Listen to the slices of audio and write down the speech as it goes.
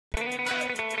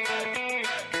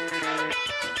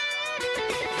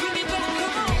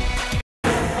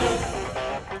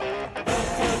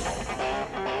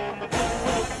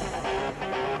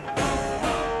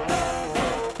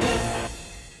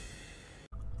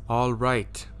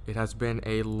Alright, it has been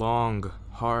a long,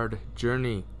 hard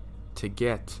journey to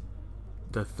get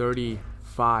the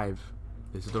 35,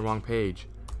 this is the wrong page,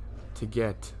 to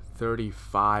get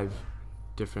 35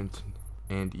 different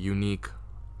and unique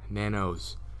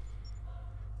nanos.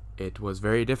 It was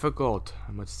very difficult,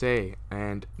 I must say,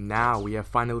 and now we have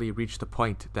finally reached the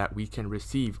point that we can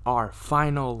receive our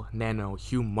final nano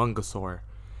humongosaur,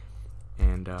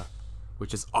 and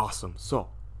which is awesome. So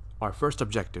our first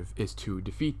objective is to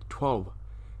defeat 12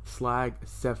 slag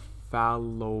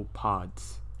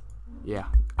cephalopods. Yeah,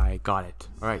 I got it.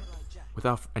 Alright,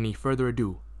 without any further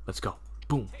ado, let's go.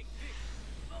 Boom.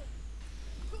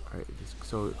 Alright,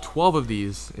 so 12 of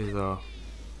these is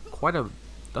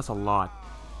that's a lot.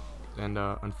 And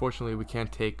unfortunately we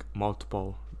can't take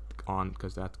multiple on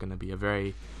because that's going to be a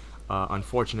very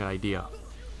unfortunate idea.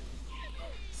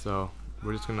 So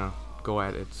we're just going to go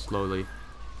at it slowly.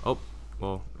 Oh,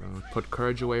 well, put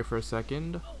courage away for a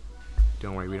second.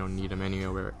 Don't worry, we don't need him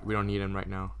anywhere. We don't need him right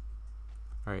now.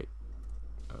 Alright,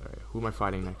 who am I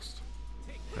fighting next?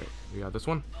 Alright, we got this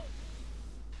one.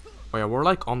 Oh yeah, we're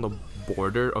like on the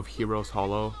border of Heroes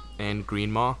Hollow and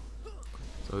Green Maw.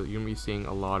 So you're gonna be seeing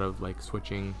a lot of like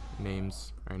switching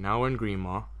names. Right now we're in Green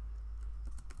Maw.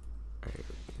 Right,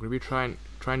 we're gonna be trying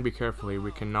to be carefully.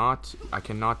 I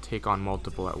cannot take on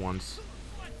multiple at once.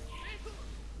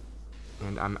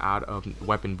 And I'm out of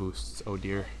weapon boosts. Oh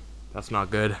dear, that's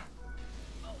not good.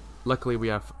 Luckily we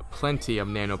have plenty of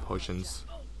nano potions.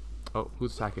 Oh,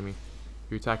 who's attacking me?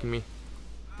 You attacking me?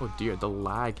 Oh dear, the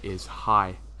lag is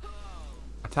high.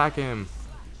 Attack him.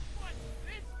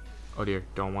 Oh dear,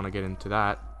 don't want to get into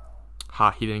that. Ha,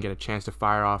 he didn't get a chance to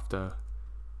fire off the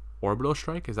orbital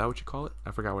strike. Is that what you call it?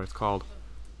 I forgot what it's called.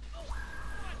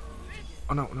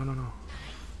 Oh no, no, no, no.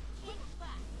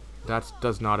 That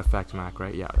does not affect Mac,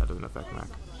 right? Yeah, that doesn't affect Mac.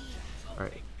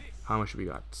 Alright, how much we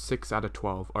got? 6 out of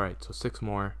 12. Alright, so 6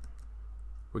 more.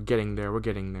 We're getting there, we're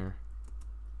getting there.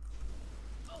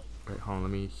 Alright, hold on,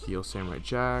 let me heal Samurai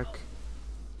Jack.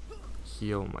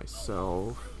 Heal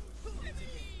myself.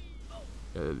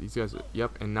 These guys,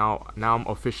 yep, and now I'm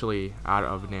officially out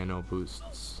of nano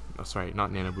boosts. Oh, sorry,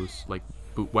 not nano boosts, like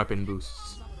weapon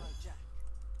boosts.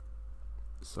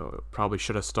 So probably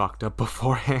should have stocked up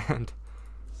beforehand.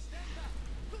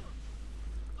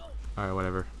 Alright,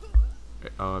 whatever.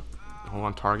 Hold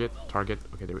on, target.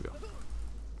 Okay, there we go.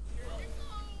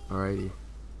 Alrighty.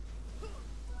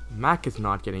 Mac is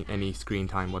not getting any screen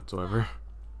time whatsoever.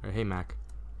 Alright, hey Mac.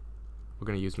 We're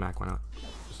gonna use Mac, why not?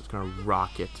 Just gonna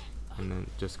rock it. And then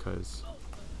just cause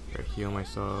I heal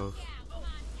myself.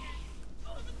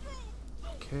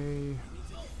 Okay.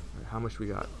 Alright, how much we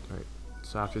got? Alright.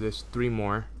 So after this, 3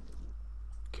 more.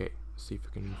 Okay, let's see if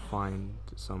we can find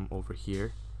some over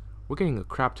here. We're getting a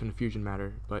crap ton of fusion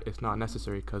matter, but it's not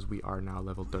necessary because we are now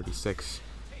level 36.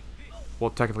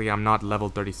 Well, technically I'm not level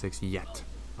 36 yet.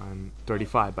 I'm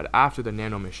 35, but after the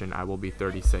nano mission I will be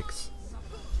 36.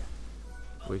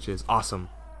 Which is awesome.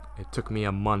 It took me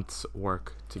a month's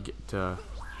work to get to...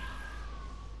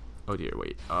 Oh dear,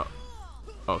 wait.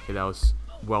 Okay, that was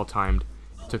well timed.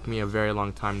 It took me a very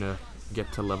long time to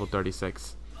get to level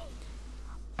 36.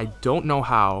 I don't know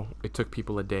how it took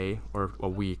people a day or a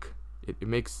week. It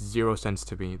makes 0 sense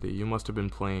to me that you must have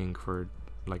been playing for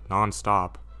like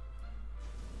non-stop.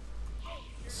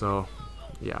 So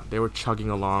yeah, they were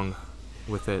chugging along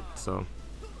with it, so...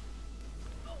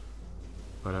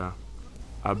 But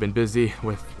I've been busy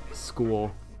with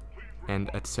school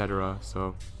and etc.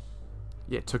 So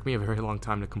yeah, it took me a very long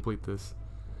time to complete this,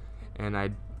 and I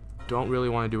don't really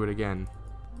want to do it again.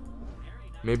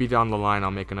 Maybe down the line I'll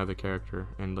make another character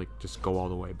and like just go all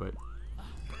the way, but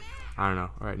I don't know.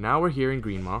 Alright, now we're here in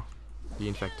Green Maw, the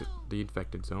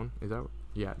infected zone. Is that,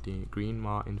 yeah, the Green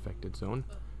Maw infected zone.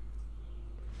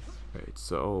 Alright,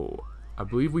 so I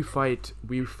believe we fight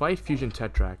Fusion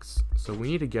Tetrax, so we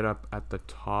need to get up at the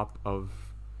top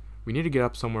of... We need to get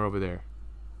up somewhere over there.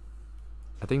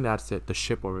 I think that's it, the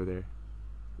ship over there.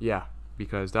 Yeah,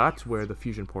 because that's where the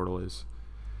fusion portal is.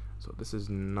 So this is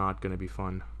not gonna be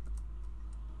fun.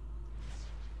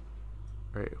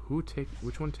 Alright,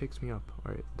 which one takes me up?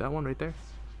 Alright, that one right there?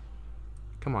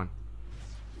 Come on.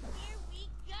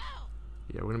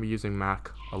 Yeah, we're gonna be using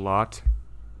Mac a lot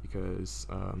because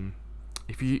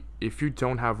if you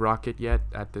don't have Rocket yet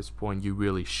at this point, you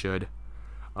really should.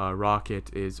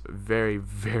 Rocket is very,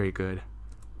 very good.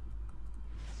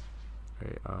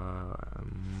 Okay,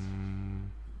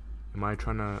 am I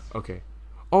trying to... Okay.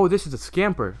 Oh, this is a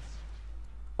scamper.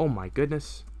 Oh my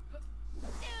goodness.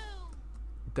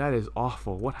 That is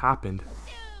awful. What happened?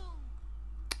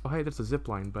 Oh hey, there's a zip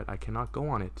line, but I cannot go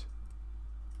on it.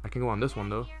 I can go on this one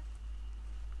though.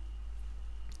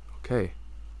 Okay.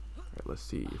 Alright, let's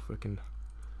see if we can...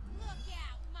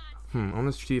 I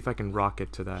want to see if I can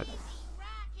rocket to that.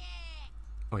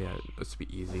 Oh yeah, this will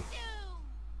be easy.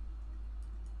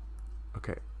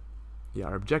 Okay. Yeah,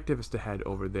 our objective is to head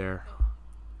over there.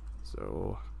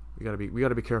 So we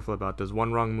gotta be careful about this.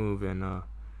 One wrong move and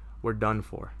we're done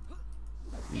for.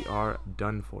 We are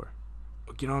done for.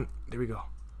 Oh, get on. There we go.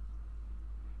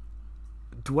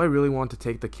 Do I really want to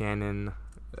take the cannon?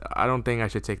 I don't think I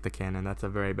should take the cannon. That's a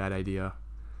very bad idea.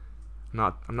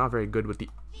 I'm not very good with the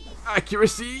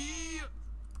accuracy.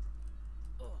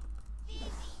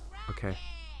 Okay.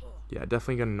 Yeah,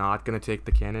 definitely not gonna take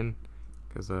the cannon,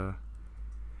 because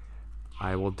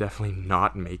I will definitely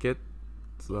not make it.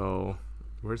 So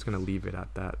we're just gonna leave it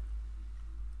at that.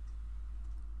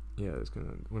 Yeah,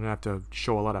 we're gonna have to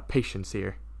show a lot of patience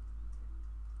here.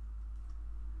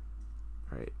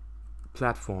 Alright.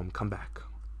 Platform, come back.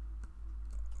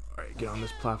 Alright, get on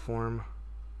this platform.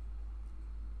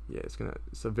 Yeah,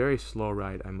 it's a very slow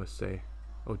ride, I must say.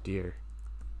 Oh dear.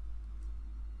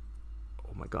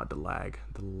 Oh my god, the lag,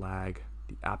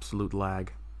 the absolute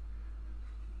lag.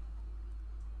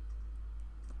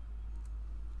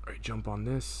 Alright, jump on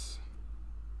this.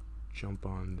 Jump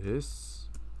on this.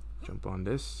 Jump on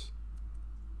this.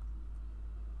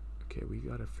 Okay, we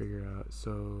gotta figure out,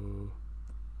 so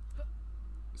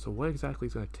what exactly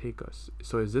is gonna take us?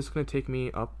 So is this gonna take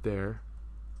me up there?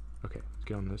 Okay, let's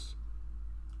get on this.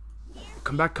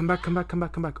 Come back, come back, come back, come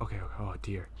back, come back. Okay, oh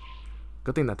dear.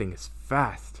 Good thing that thing is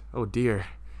fast. Oh dear.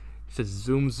 It just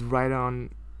zooms right on,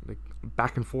 like,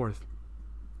 back and forth.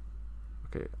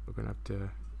 Okay, we're gonna have to...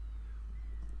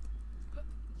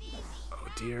 Oh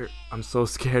dear. I'm so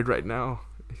scared right now.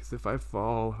 Because if I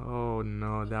fall, oh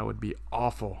no, that would be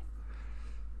awful.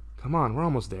 Come on, we're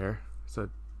almost there. So,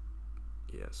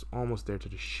 yes, almost there to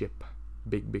the ship.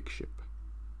 Big ship.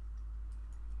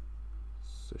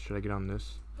 So should I get on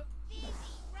this?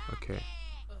 Okay.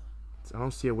 So I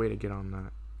don't see a way to get on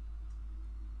that.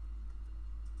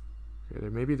 Okay,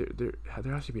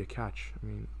 there has to be a catch. I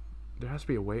mean, there has to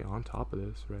be a way on top of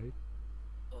this, right?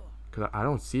 Because I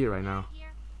don't see it right now.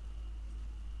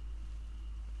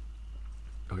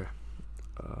 Okay.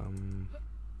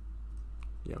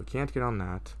 Yeah, we can't get on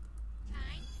that.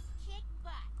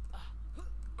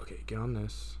 Okay, get on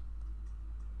this.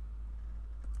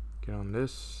 Get on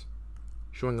this.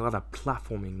 Showing a lot of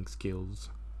platforming skills.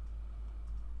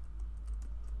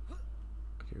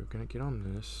 Okay, we're gonna get on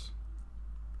this.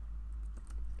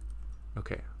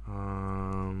 Okay.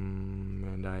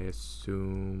 And I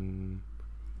assume...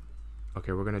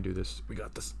 Okay, we're gonna do this. We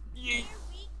got this. Yay!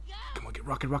 Come on, get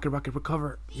rocket,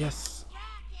 recover. Yes.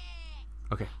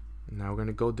 Okay, now we're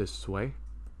gonna go this way.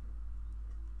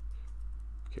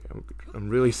 Okay, I'm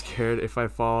really scared. If I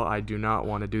fall, I do not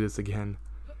want to do this again.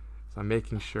 So I'm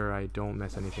making sure I don't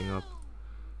mess anything up.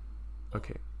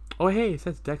 Okay. Oh, hey, it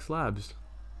says Dex Labs.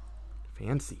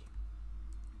 Fancy.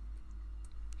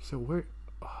 So where...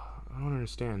 Oh, I don't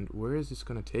understand. Where is this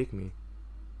gonna take me?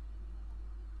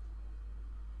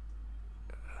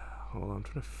 Hold on, I'm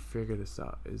trying to figure this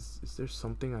out. Is there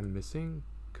something I'm missing?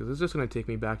 Because it's just gonna take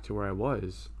me back to where I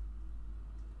was.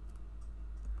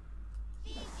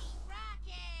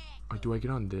 Oh, do I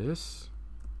get on this?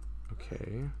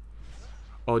 Okay.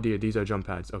 Oh dear, these are jump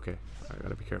pads. Okay, I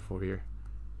gotta be careful here.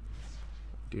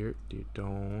 Dear,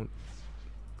 don't.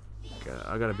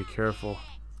 I gotta be careful.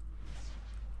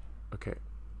 Okay.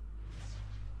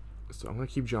 So I'm gonna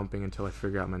keep jumping until I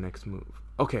figure out my next move.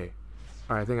 Okay.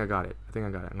 Alright, I think I got it.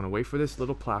 I'm gonna wait for this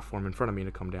little platform in front of me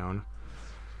to come down.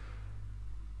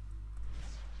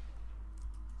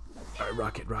 Alright,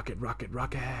 rocket.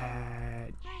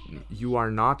 You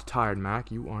are not tired,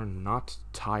 Mac. You are not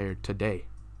tired today.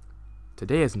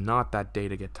 Today is not that day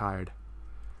to get tired.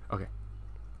 Okay.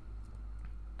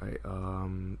 Alright,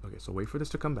 okay, so wait for this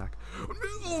to come back.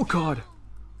 Oh god!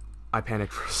 I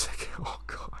panicked for a second. Oh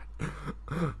god.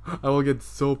 I will get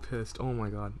so pissed. Oh my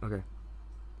god. Okay.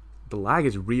 The lag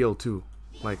is real too.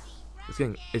 Like, it's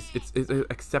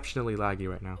exceptionally laggy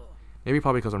right now. Maybe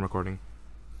probably because I'm recording.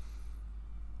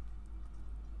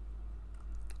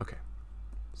 Okay.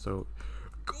 So,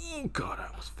 oh god, I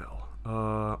almost fell.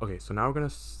 Okay, so now we're gonna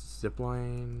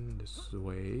zipline this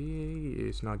way.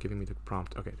 It's not giving me the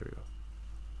prompt. Okay, there we go.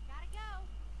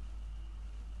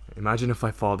 Imagine if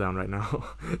I fall down right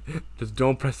now. Just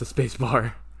don't press the space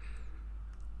bar.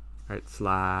 Alright,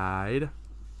 slide.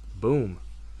 Boom.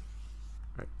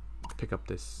 Alright, pick up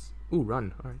this. Ooh,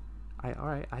 run.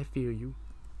 Alright, I feel you.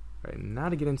 Alright, now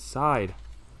to get inside.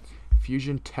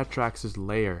 Fusion Tetrax's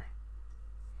lair.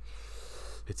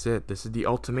 It's it. This is the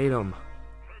ultimatum.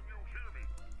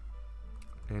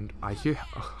 And I hear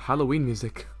Halloween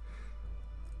music.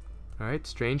 Alright,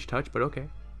 strange touch, but okay.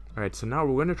 Alright, so now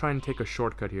we're going to try and take a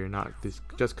shortcut here, not this,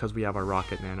 just because we have our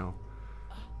rocket nano.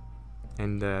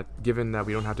 And given that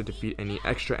we don't have to defeat any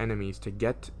extra enemies to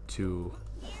get to,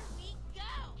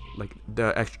 like,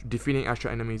 defeating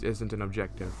extra enemies isn't an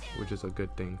objective, which is a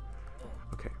good thing.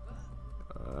 Okay,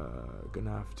 gonna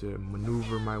have to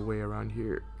maneuver my way around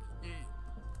here.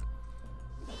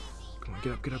 Come on,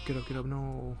 get up, get up, get up, get up,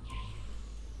 no.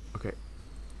 Okay,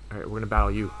 alright, we're gonna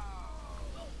battle you.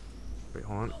 Wait,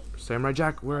 hold on. Samurai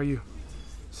Jack, where are you?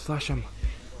 Slash him.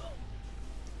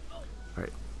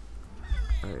 Alright.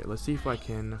 Alright, let's see if I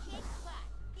can.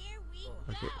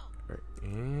 Okay, alright,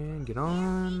 and get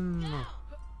on.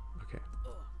 Okay.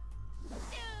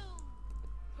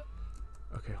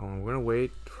 Okay, hold on. We're gonna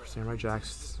wait for Samurai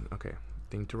Jack's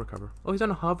thing to recover. Oh, he's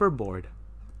on a hoverboard.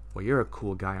 Well, you're a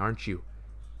cool guy, aren't you?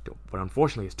 But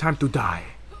unfortunately, it's time to die.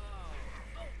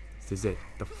 This is it.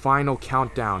 The final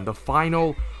countdown. The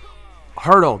final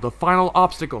hurdle. The final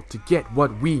obstacle to get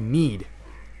what we need.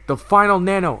 The final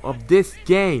nano of this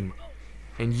game.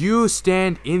 And you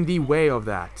stand in the way of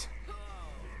that.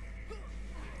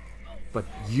 But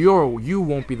you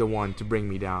won't be the one to bring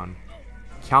me down.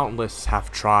 Countless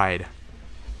have tried.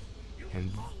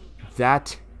 And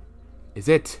that is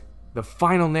it. The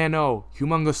final nano.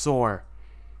 Humongosaur.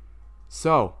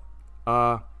 So,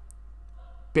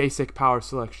 basic power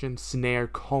selection. Snare,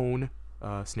 cone.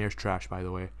 Snare's trash, by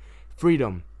the way.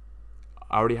 Freedom.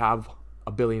 I already have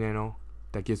a Billy Nano.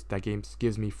 That game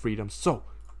gives me freedom. So,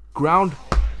 ground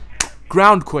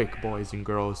quake, boys and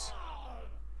girls.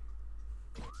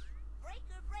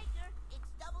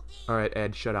 Alright,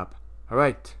 Ed, shut up.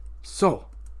 Alright, so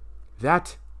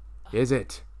that is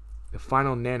it. The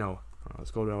final nano.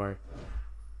 Let's go to our.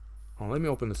 Oh, let me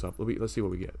open this up. Let's see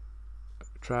what we get.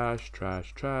 Trash,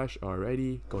 trash, trash.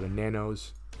 Alrighty, go to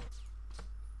nanos.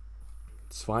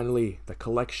 It's finally, the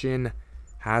collection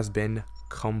has been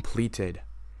completed.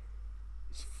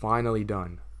 It's finally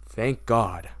done. Thank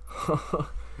God.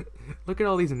 Look at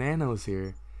all these nanos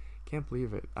here. Can't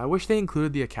believe it. I wish they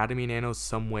included the Academy nanos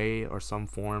some way or some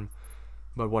form.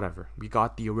 But whatever. We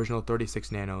got the original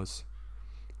 36 nanos.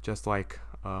 Just like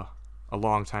a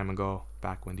long time ago.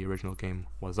 Back when the original game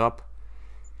was up.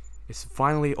 It's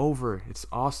finally over. It's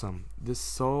awesome. It's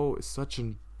such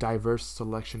a diverse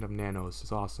selection of nanos.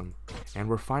 It's awesome. And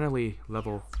we're finally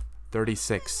level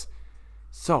 36.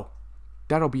 So,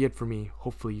 that'll be it for me.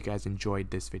 Hopefully you guys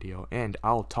enjoyed this video. And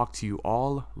I'll talk to you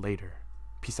all later.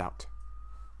 Peace out.